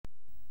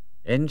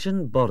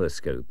Engine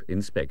boroscope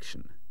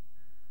inspection.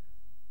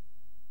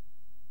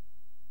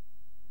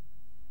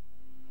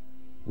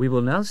 We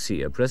will now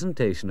see a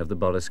presentation of the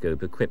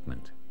boroscope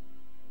equipment.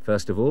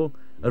 First of all,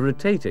 a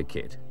rotator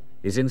kit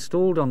is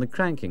installed on the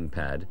cranking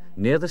pad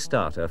near the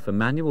starter for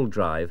manual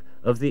drive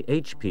of the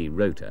HP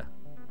rotor.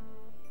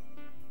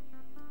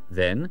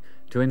 Then,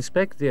 to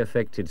inspect the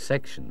affected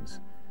sections,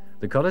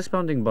 the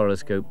corresponding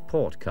boroscope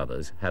port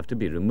covers have to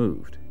be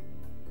removed.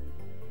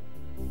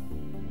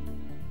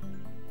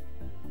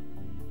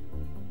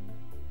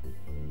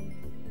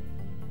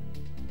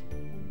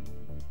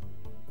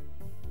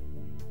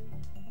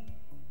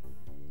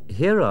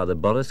 Here are the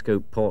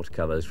boroscope port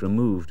covers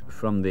removed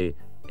from the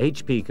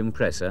HP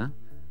compressor,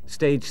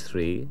 Stage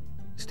 3,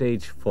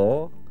 Stage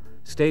 4,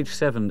 Stage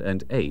 7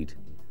 and 8,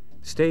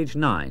 Stage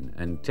 9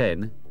 and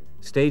 10,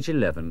 Stage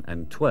 11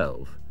 and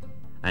 12,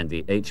 and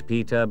the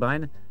HP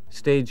turbine,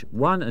 Stage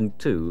 1 and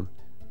 2,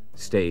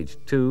 Stage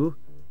 2,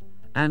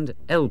 and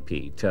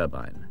LP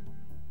turbine.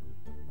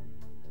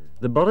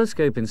 The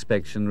boroscope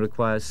inspection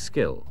requires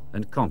skill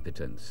and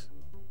competence.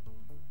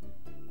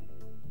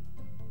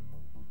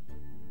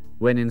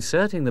 When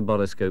inserting the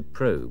boroscope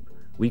probe,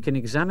 we can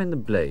examine the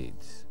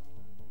blades.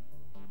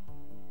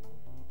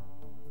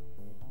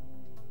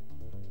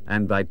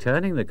 And by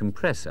turning the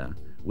compressor,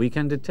 we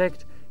can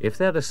detect if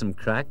there are some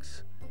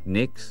cracks,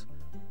 nicks,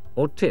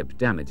 or tip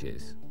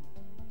damages.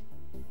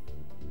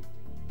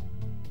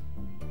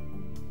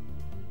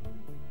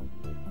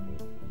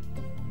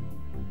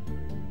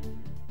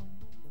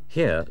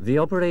 Here, the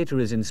operator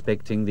is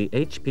inspecting the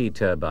HP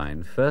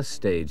turbine first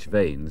stage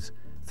vanes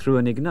through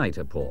an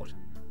igniter port.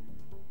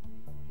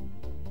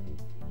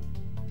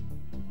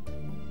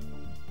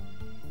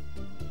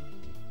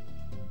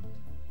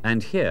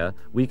 And here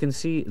we can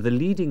see the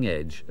leading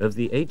edge of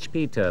the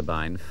HP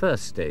turbine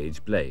first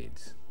stage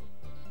blades.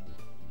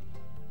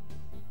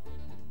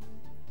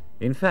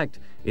 In fact,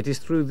 it is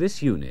through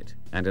this unit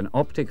and an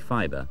optic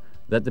fiber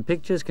that the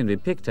pictures can be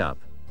picked up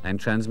and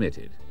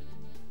transmitted.